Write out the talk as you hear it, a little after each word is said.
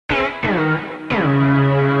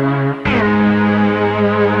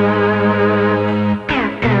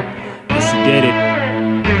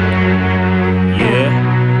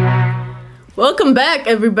Welcome back,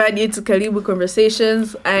 everybody, to Karibu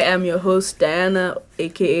Conversations. I am your host, Diana,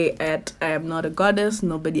 aka I am not a goddess.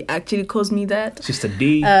 Nobody actually calls me that. Sister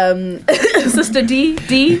D. Sister D,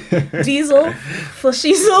 Diesel, for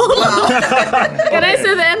Shiesel. Wow. Can I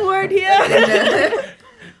say the N-word here?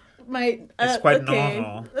 It's quite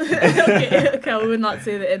normal. okay, I will not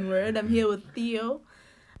say the N-word. I'm here with Theo.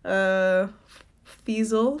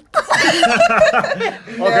 Fiesel.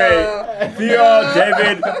 Okay, Theo,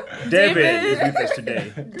 David is with us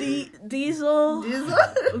today. Diesel.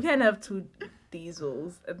 We can have two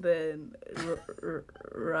Diesels and then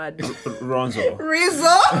Ronzo.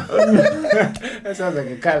 Rizzo. That sounds like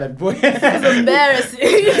a colored boy. It's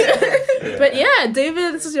embarrassing. But yeah,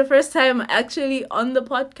 David, this is your first time actually on the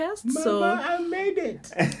podcast. So I made it.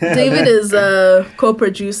 David is a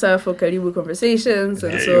co-producer for Karibu Conversations,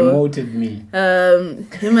 and so promoted me.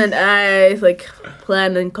 Him and I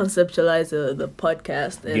plan and conceptualize the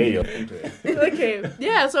podcast. And, okay,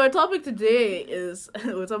 yeah. So our topic today is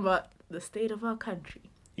we're talking about the state of our country.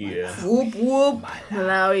 Yeah. Whoop whoop.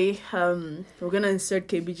 Malawi. We're gonna insert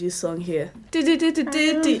KBG's song here. Speaking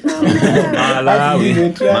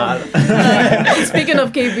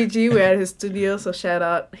of KBG, we're at his studio, so shout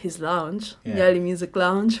out his lounge, Yali Music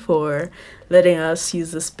Lounge, for letting us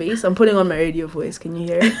use the space. I'm putting on my radio voice. Can you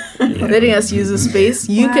hear it? Letting us use the space.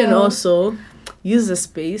 You can also use the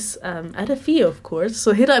space at a fee, of course.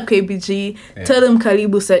 So hit up KBG, tell them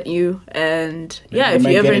Karibu sent you, and if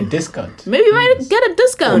you ever get a discount, maybe you might get a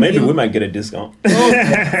discount. Or maybe we might get a discount. Oh,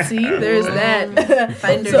 see, there's that.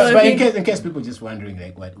 But in case people just wondering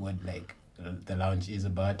what the lounge is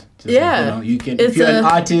about, just you can, if you're an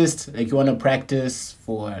artist, you want to practice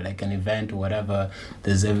for an event or whatever,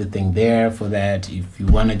 there's everything there for that. If you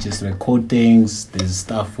want to just record things, there's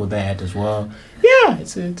stuff for that as well. Yeah,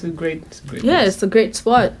 it's a great place. It's a great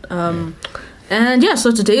spot. So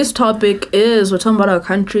today's topic is we're talking about our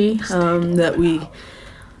country that we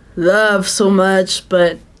love so much,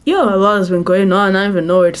 but a lot has been going on. I don't even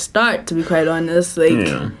know where to start, to be quite honest.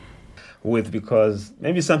 Because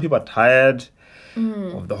maybe some people are tired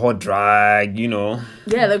of the whole drag, Yeah,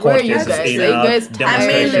 where are you guys? You guys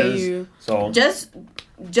demonstrations. So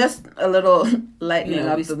just a little lightening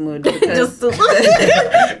up the mood, because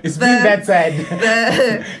it's been that side.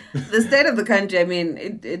 The state of the country, I mean,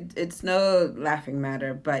 it's no laughing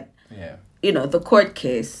matter, but the court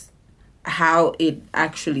case, how it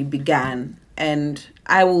actually began, and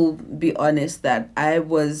I will be honest that I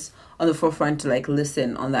was on the forefront to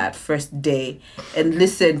listen on that first day and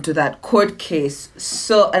listen to that court case.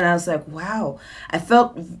 And I was like, wow, I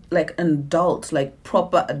felt like an adult,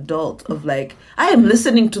 proper adult of I am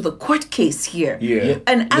listening to the court case here. Yeah.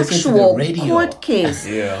 An actual court case.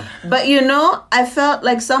 Yeah. But I felt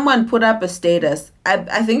like someone put up a status.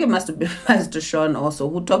 I think it must have been Pastor Sean also,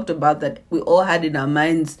 who talked about that we all had in our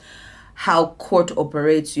minds how court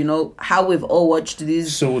operates, how we've all watched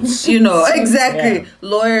these suits, exactly,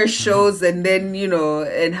 lawyer shows, and then,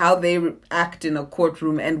 and how they act in a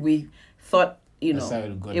courtroom, and we thought,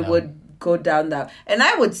 it would go down that. And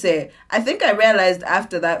I would say, I think I realized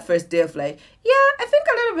after that first day of I think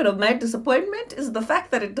a little bit of my disappointment is the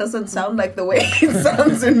fact that it doesn't sound like the way it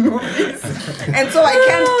sounds in movies. And so I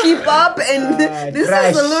can't keep up, and this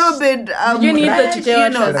is a little bit, you need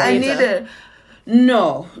the I need it.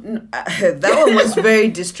 No, that one was very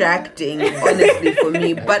distracting, honestly, for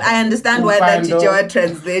me. But I understand why that Chichewa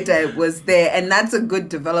translator was there, and that's a good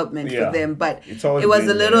development for them. But it was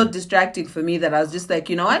a little distracting for me that I was just like,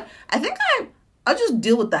 you know what? I think I'll just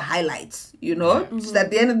deal with the highlights, Just at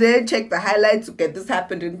the end of the day, check the highlights. Okay, this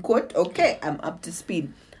happened in court. Okay, I'm up to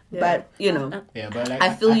speed. Yeah. But, but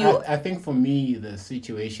I feel you. I think for me, the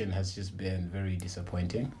situation has just been very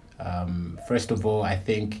disappointing. First of all, I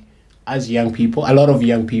think as young people, a lot of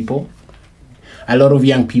young people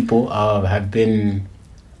have been,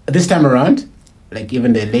 this time around,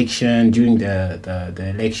 even the election, during the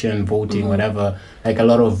election, voting, whatever, a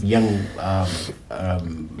lot of young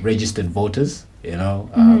registered voters,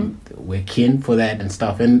 were keen for that and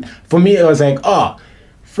stuff. And for me, it was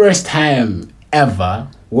first time ever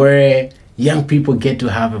where young people get to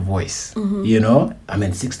have a voice,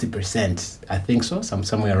 60%, I think so,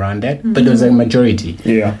 somewhere around that, but it was a majority.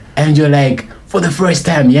 Yeah. And you're for the first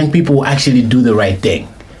time, young people will actually do the right thing.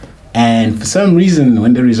 And for some reason,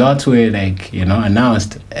 when the results were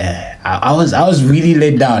announced, I was really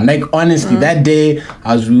let down. Honestly, that day,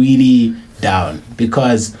 I was really down,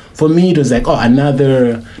 because for me, it was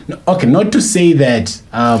another, not to say that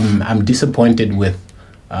I'm disappointed with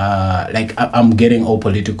I'm getting all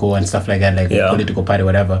political and stuff like that, political party,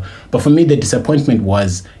 whatever. But for me, the disappointment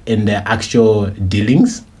was in the actual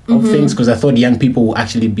dealings of things, because I thought young people will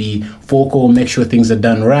actually be vocal, make sure things are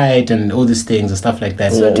done right, and all these things and stuff like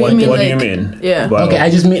that. So what do you mean? Yeah. Well, Okay, I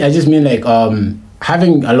just mean like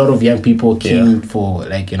having a lot of young people keen for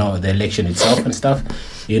like, you know, the election itself and stuff,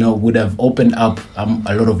 you know, would have opened up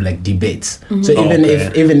a lot of like debates. So even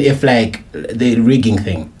if like the rigging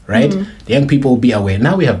thing, right, the young people will be aware.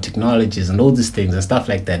 Now we have technologies and all these things and stuff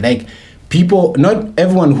like that. Like people, not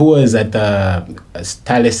everyone who was at the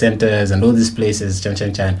stylist centers and all these places,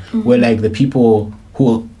 Chan, were like the people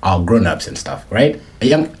who are grown-ups and stuff, right?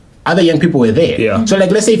 Other young people were there. Yeah. So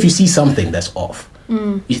like, let's say if you see something that's off,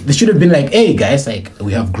 they should have been like, hey guys, like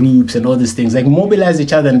we have groups and all these things, like mobilize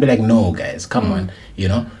each other and be like, no guys, come on, you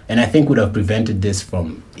know. And I think would have prevented this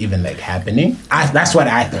from even like happening. That's what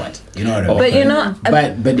I thought, you know what I mean? But you know,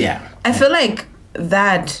 but yeah, I feel like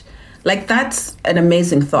that's an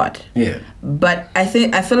amazing thought. yeah, But I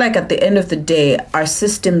feel like at the end of the day, our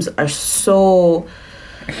systems are so.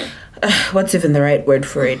 What's even the right word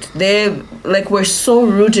for it? We're so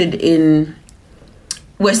rooted in.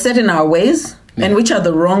 We're set in our ways, and which are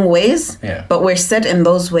the wrong ways. Yeah. But we're set in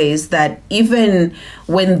those ways that even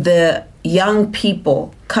when the young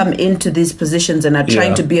people come into these positions and are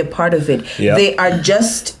trying to be a part of it, they are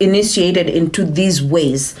just initiated into these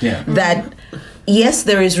ways that. Yes,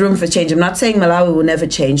 there is room for change. I'm not saying Malawi will never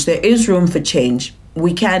change. There is room for change.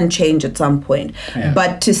 We can change at some point. Yeah.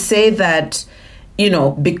 But to say that, you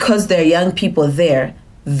know, because there are young people there,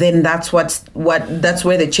 then that's where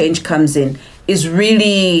the change comes in, is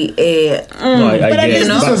really a. But I guess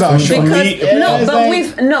this was our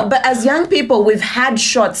shot. But as young people, we've had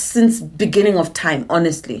shots since beginning of time.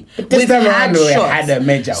 Honestly, we've had a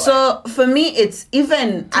major one. So for me, it's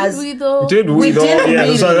even Did we though? Yeah,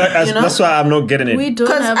 really, that's why I'm not getting it. We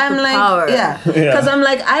don't have the power. Because I'm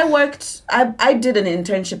like, I did an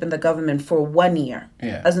internship in the government for 1 year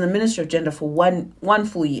as an Minister of Gender for one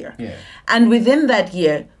full year, and within that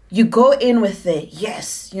year. You go in with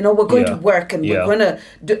we're going to work and we're going to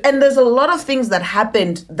do... And there's a lot of things that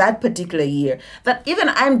happened that particular year that even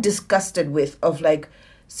I'm disgusted with, of like,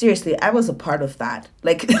 seriously, I was a part of that.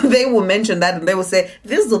 Like, they will mention that and they will say,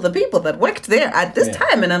 these are the people that worked there at this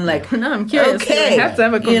time. And I'm like, no, I'm curious. Okay. We have to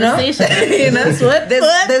have a conversation. You know?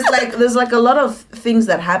 There's like a lot of things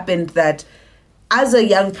that happened that as a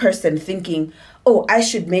young person thinking, oh, I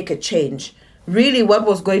should make a change. Really, what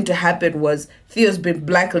was going to happen was Theo's been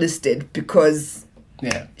blacklisted because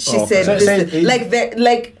she said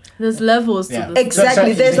there's levels to this.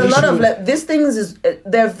 Exactly. There's a lot of these things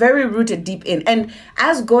they're very rooted deep in, and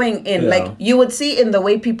as going in, like you would see in the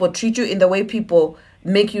way people treat you, in the way people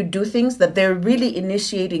make you do things, that they're really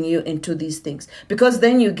initiating you into these things, because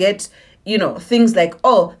then you get, you know, things like,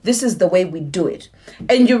 oh, this is the way we do it,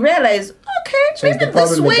 and you realize, okay, so maybe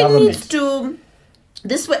this way needs to.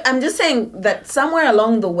 This way, I'm just saying that somewhere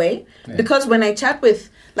along the way, because when I chat with,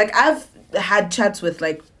 like, I've had chats with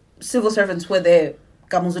like civil servants where they're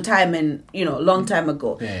Kamuzu time and, you know, long time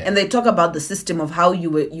ago, and they talk about the system of how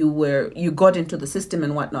you got into the system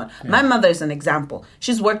and whatnot. My mother is an example.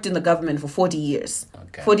 She's worked in the government for 40 years.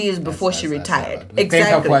 40 years before she retired.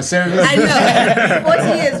 Exactly. I know. 40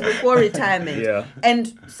 years before retirement. Yeah.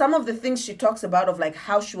 And some of the things she talks about of like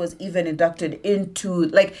how she was even inducted into,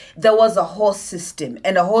 like, there was a whole system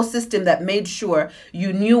that made sure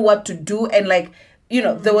you knew what to do, and like, you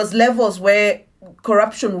know, there was levels where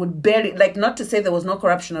corruption would barely, like, not to say there was no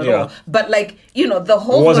corruption at all, but like, you know, the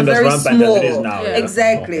holes were very small. As it is now,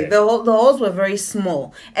 Exactly. Okay. The holes were very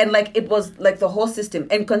small, and like it was like the whole system.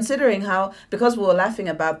 And considering how, because we were laughing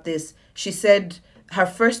about this, she said her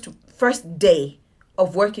first day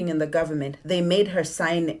of working in the government, they made her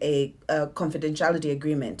sign a confidentiality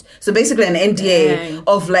agreement. So basically an NDA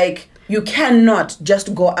of like, you cannot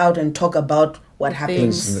just go out and talk about what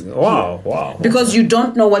happens. Wow. Because you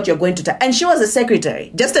don't know what you're going to tell. And she was a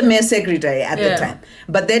secretary, just a mere secretary at the time.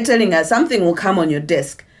 But they're telling her something will come on your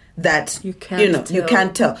desk that you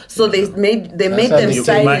can't tell. So they made them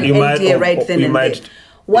sign an NDA right then and there.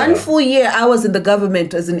 One full year I was in the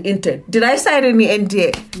government as an intern. Did I sign any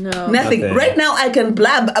NDA? No. Nothing. Right now I can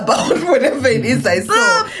blab about whatever it is I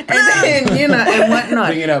saw. And then, you know, and whatnot.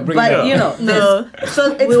 Bring it up. You know,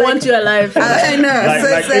 so it's we like, want you alive. I know. Like,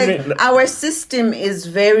 so like it's like our system is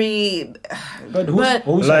very... Like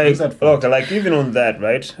even on that,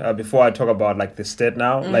 right? Before I talk about like the state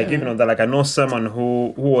now, like even on that, like I know someone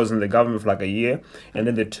who was in the government for like a year, and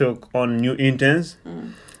then they took on new interns.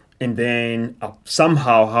 And then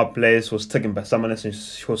somehow her place was taken by someone else, and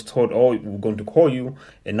she was told, oh, we're going to call you.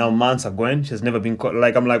 And now months are going. She's never been called.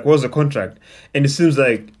 Like, I'm like, what's the contract? And it seems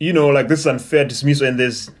like, you know, like this is unfair dismissal and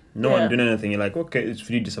there's no one doing anything. You're like, okay, it's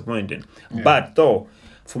really disappointing. Yeah. But though,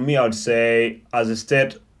 for me, I would say as a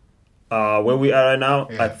state, where we are right now,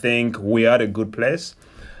 I think we are at a good place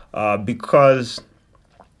because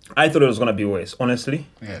I thought it was going to be worse, honestly.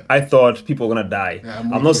 Yeah. I thought people were going to die. Yeah,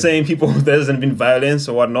 I'm not saying there hasn't been violence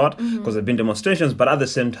or whatnot, because there have been demonstrations, but at the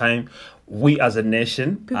same time, we as a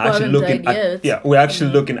nation are actually looking at we're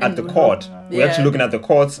actually looking at the court. We're actually looking at the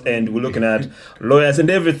courts, and we're looking at lawyers and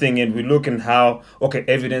everything, and we're looking how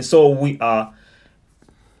evidence. So we are,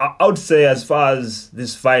 I would say, as far as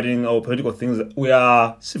this fighting or political things, we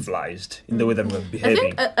are civilized in the way that we're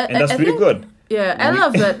behaving, and that's really good. Yeah, I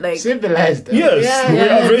love that. Like civilized. Yes, we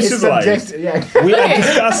are very civilized. We are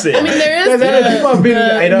discussing. I mean, there is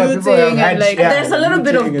there's a little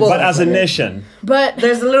bit of both. But as a nation,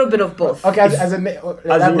 there's a little bit of both. Okay, as a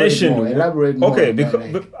nation, elaborate more. Okay,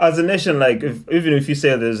 because as a nation, like even if you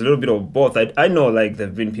say there's a little bit of both, I know like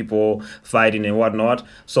there've been people fighting and whatnot.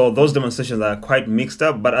 So those demonstrations are quite mixed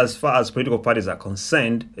up. But as far as political parties are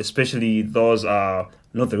concerned, especially those are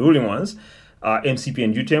not the ruling ones, MCP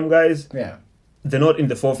and UTM guys. Yeah. They're not in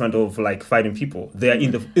the forefront of like fighting people. They are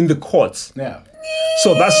in the courts. Yeah.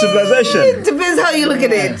 So that's civilization. It depends how you look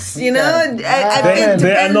at it. You know, I think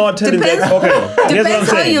they are not telling that. Okay, here's what I'm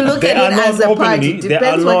saying. How you look at it as a party.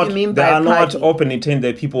 Depends what you mean by party. They are not openly telling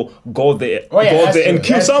that people go there and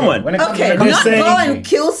kill someone. Okay, not go and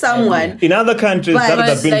kill someone. In other countries, that would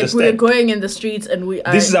have been the we're state. going in the streets and we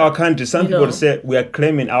are. This is our country. Some people say we are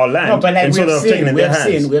claiming our land. No, but like we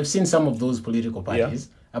have seen some of those political parties.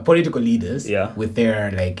 Political leaders with their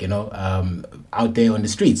out there on the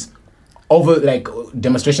streets over like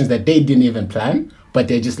demonstrations that they didn't even plan, but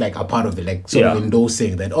they're just like a part of it, like sort of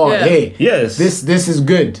endorsing that this is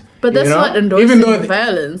good. But that's not endorsing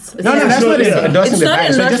violence. No, that's not endorsing the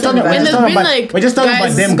violence. We're just talking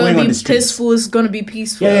about them going on the streets. Peaceful is going to be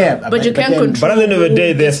peaceful. Yeah, but you can't control. But at the end of the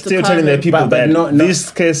day, they're still telling their people that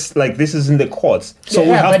this case, like this is in the courts. So we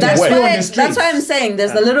have to wait. That's why I'm saying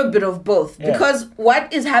there's a little bit of both. Because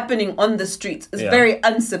what is happening on the streets is very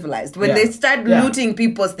uncivilized. When they start looting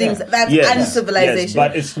people's things, that's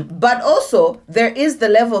uncivilization. But also, there is the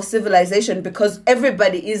level of civilization because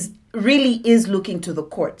everybody really is looking to the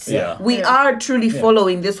courts. We are truly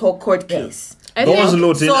following this whole court case. Those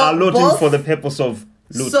looting are looting for the purpose of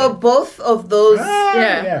looting. So both of those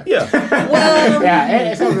well,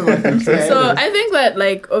 so I think that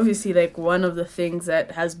like obviously like one of the things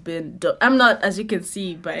that has been I'm not, as you can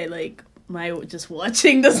see by like my just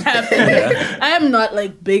watching this happen, I am not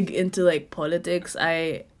like big into like politics.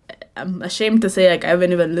 I'm ashamed to say, like, I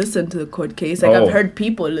haven't even listened to the court case. Like, I've heard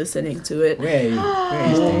people listening to it. Where are you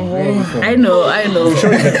I know.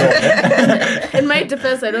 In my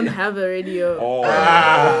defense, I don't have a radio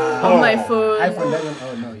on my phone. iPhone doesn't.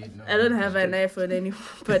 Oh no, you know. I don't have an iPhone anymore.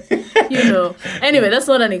 But you know, anyway, that's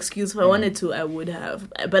not an excuse. If I wanted to, I would have.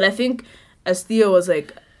 But I think, as Theo was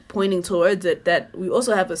like pointing towards it, that we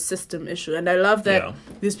also have a system issue, and I love that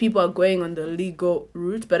these people are going on the legal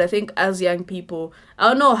route. But I think as young people, I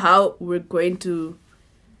don't know how we're going to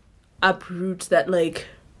uproot that like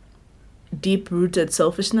deep-rooted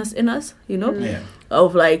selfishness in us, you know,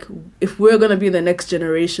 of like, if we're gonna be the next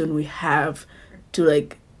generation, we have to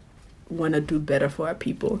like want to do better for our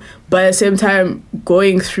people, but at the same time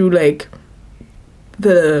going through like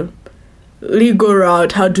the legal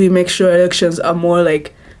route. How do we make sure elections are more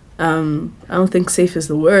like I don't think safe is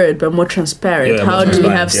the word, but more transparent? How do we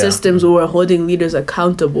have systems where we're holding leaders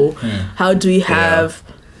accountable? How do we have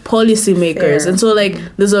policymakers? And so like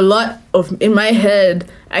there's a lot of, in my head,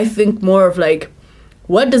 I think more of like,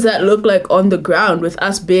 what does that look like on the ground with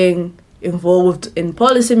us being involved in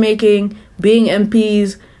policymaking, being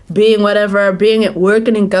MPs, being whatever,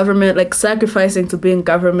 working in government, like sacrificing to be in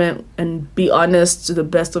government and be honest to the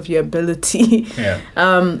best of your ability.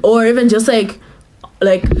 Or even just like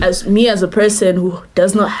as me as a person who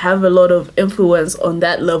does not have a lot of influence on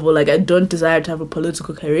that level, like I don't desire to have a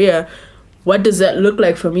political career. What does that look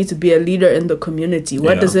like for me to be a leader in the community?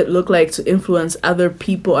 What does it look like to influence other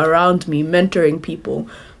people around me, mentoring people,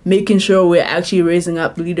 making sure we're actually raising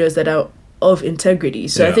up leaders that are of integrity?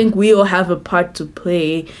 So I think we all have a part to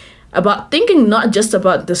play about thinking not just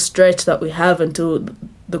about the stretch that we have until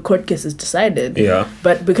the court case is decided,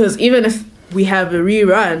 but because even if we have a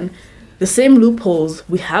rerun, the same loopholes,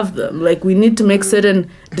 we have them. Like, we need to make certain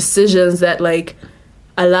decisions that like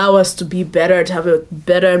allow us to be better, to have a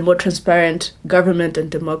better and more transparent government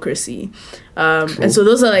and democracy. And so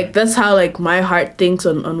those are like, that's how like my heart thinks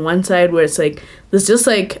on one side, where it's like, there's just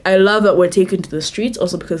like, I love that we're taken to the streets,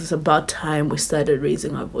 also because it's about time we started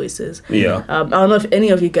raising our voices. I don't know if any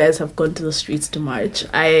of you guys have gone to the streets to march.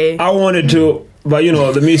 I wanted to, but you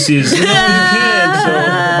know, the missus, you can't, so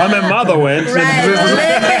my mother went. Right,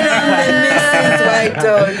 Why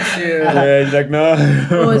don't you? Yeah, he's like, no.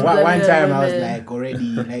 One time I was I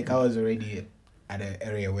was already at an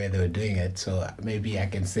area where they were doing it, so maybe I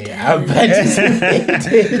can say I participated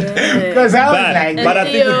because I was but I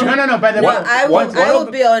think no. But I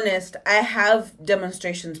will be honest. I have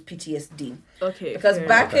demonstrations PTSD. Okay. Because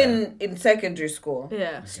back in secondary school,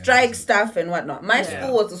 strike stuff and whatnot. My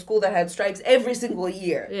school was a school that had strikes every single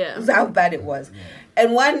year. Yeah. That's how bad it was.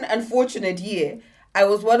 And one unfortunate year, I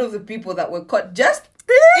was one of the people that were caught just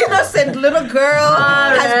innocent little girl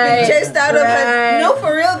has been chased out of her. No,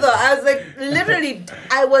 for real though. I was like, literally,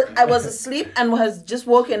 I was asleep and was just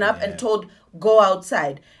woken up and told, go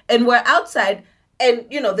outside. And we're outside, and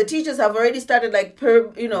the teachers have already started like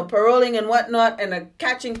paroling and whatnot and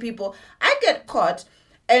catching people. I get caught.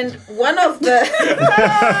 And one of the sad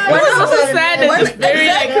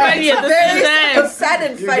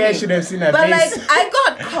and funny. You guys should have seen her But face. I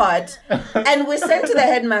got caught, and we sent to the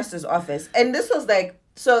headmaster's office, and this was like.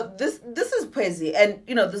 So this is Pwezi, and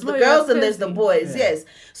there's the girls and there's the boys. Yeah. Yes.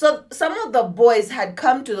 So some of the boys had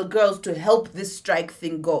come to the girls to help this strike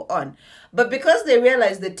thing go on. But because they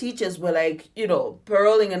realized the teachers were like,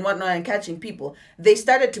 paroling and whatnot and catching people, they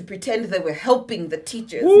started to pretend they were helping the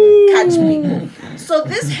teachers catch people. So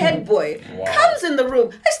this head boy comes in the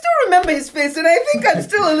room. I still remember his face, and I think I'm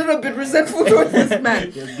still a little bit resentful towards this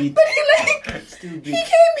man. But he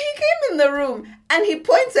came in the room and he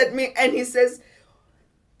points at me and he says,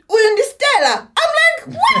 Stella. I'm like,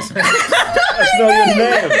 what? That's not your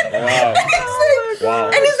name. Wow.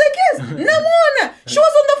 And he's like, yes, Namona. She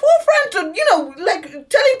was on the forefront of,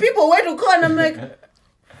 telling people where to go. And I'm like,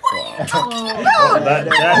 what are you talking about? What are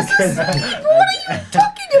you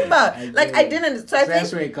talking about? Like, I didn't. So I think,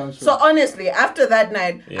 that's where it comes from. So honestly, after that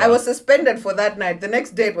night, I was suspended for that night. The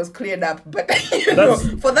next day it was cleared up. But,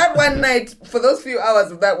 for that one night, for those few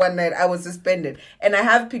hours of that one night, I was suspended. And I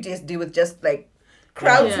have PTSD with just like,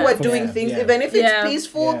 crowds who are doing things, even if it's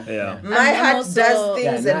peaceful. My heart does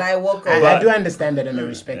things, and I walk away. I do understand that and I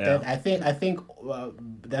respect that. I think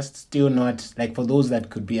that's still not like for those that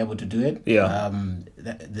could be able to do it.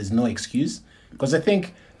 There's no excuse because I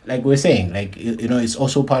think. Like we're saying, like it's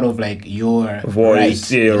also part of like your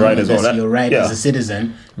voice, right. Your right as well. Your right as a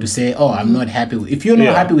citizen to say, "Oh, I'm not happy." If you're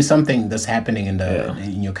not happy with something that's happening in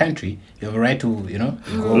in your country, you have a right to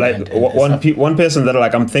go like one person that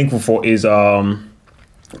like I'm thankful for is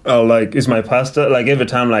is my pastor. Like every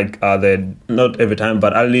time, not every time,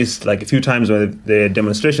 but at least like a few times when the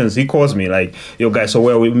demonstrations, he calls me like, "Yo, guys, so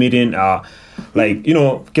where are we meeting?"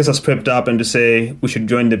 Gets us prepped up and to say we should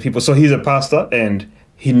join the people. So he's a pastor and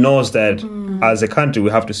he knows that as a country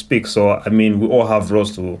we have to speak. So I mean, we all have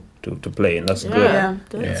roles to play, and that's good.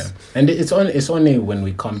 And it's only when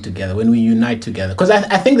we come together, when we unite together. Because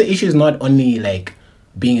I think the issue is not only like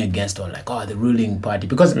being against or like the ruling party,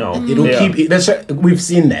 because it'll keep. We've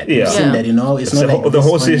seen that. We've seen that. It's not like the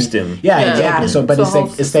whole system. Exactly. So, but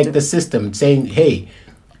it's like the system saying, hey.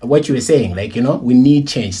 What you were saying, like, we need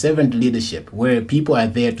change, servant leadership, where people are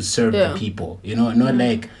there to serve the people, not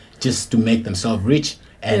like just to make themselves rich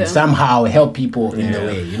and somehow help people in the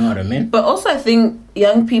way, you know what I mean? But also I think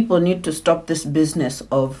young people need to stop this business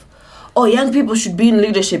of, young people should be in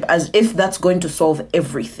leadership as if that's going to solve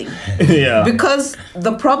everything. Because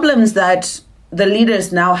the problems that the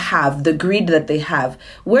leaders now have, the greed that they have,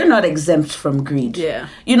 we're not exempt from greed.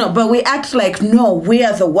 But we act like, no, we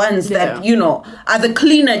are the ones that, are the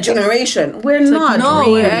cleaner generation. We're not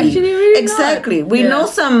really. We're actually really exactly. Not. We know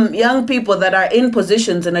some young people that are in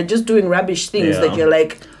positions and are just doing rubbish things that you're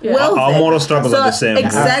like, well, our moral struggles are the same.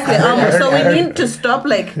 Exactly. So we need to stop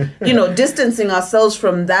distancing ourselves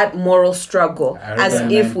from that moral struggle as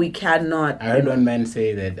if we cannot. I heard one man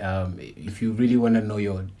say that if you really want to know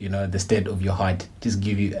the state of your heart,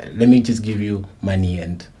 let me just give you money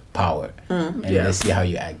and power, and let's see how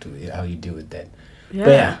you act, how you deal with that.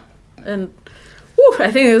 And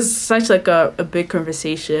I think it's such like a big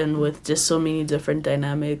conversation with just so many different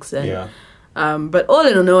dynamics, and but all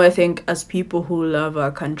in all, I think as people who love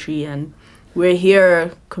our country and we're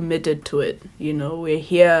here committed to it, we're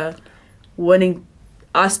here wanting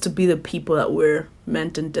us to be the people that we're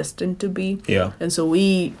meant and destined to be. And so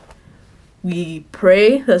we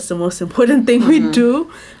pray. That's the most important thing we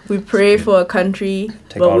do. We pray for our country.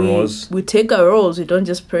 We take our roles. We don't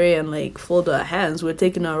just pray and fold our hands. We're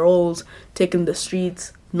taking our roles, taking the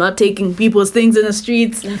streets, not taking people's things in the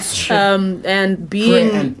streets. That's true. And being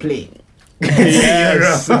pray and play.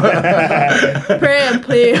 Yes. Pray and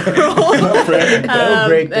play role. Don't break.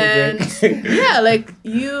 I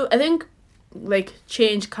think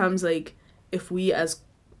change comes if we as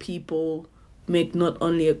people make not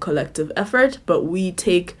only a collective effort, but we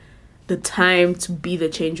take the time to be the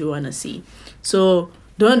change you want to see. So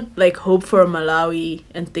don't like hope for Malawi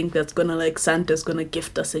and think that's gonna like Santa's gonna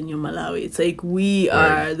gift us a new Malawi. It's like we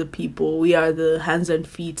are the people, we are the hands and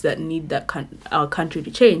feet that need that our country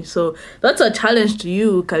to change. So that's a challenge to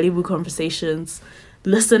you, Karibu Conversations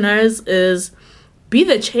listeners, is be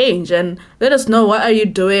the change and let us know what are you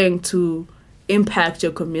doing to impact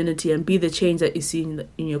your community and be the change that you see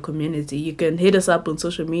in your community. You can hit us up on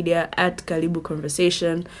social media at Karibu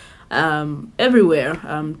Conversation, everywhere,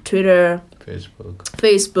 Twitter,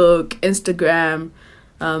 Facebook, Instagram,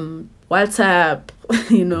 WhatsApp,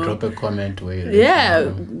 Drop a comment where you're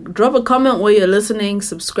listening. Drop a comment where you're listening,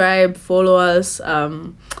 subscribe, follow us,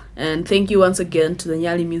 and thank you once again to the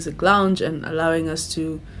Nyali Music Lounge and allowing us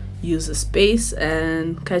to use the space,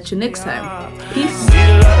 and catch you next time. Peace. Did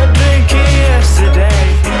a lot of drinking yesterday.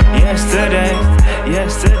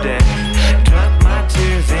 Drank my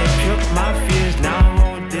tears and puked my fears. Now I'm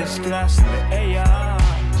on this glass in the air.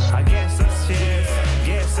 I guess us cheers,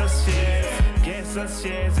 guess us cheers, guess us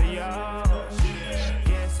cheers, y'all.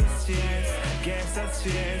 Guess us cheers, guess us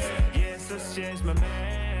cheers, guess us cheers, my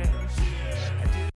man.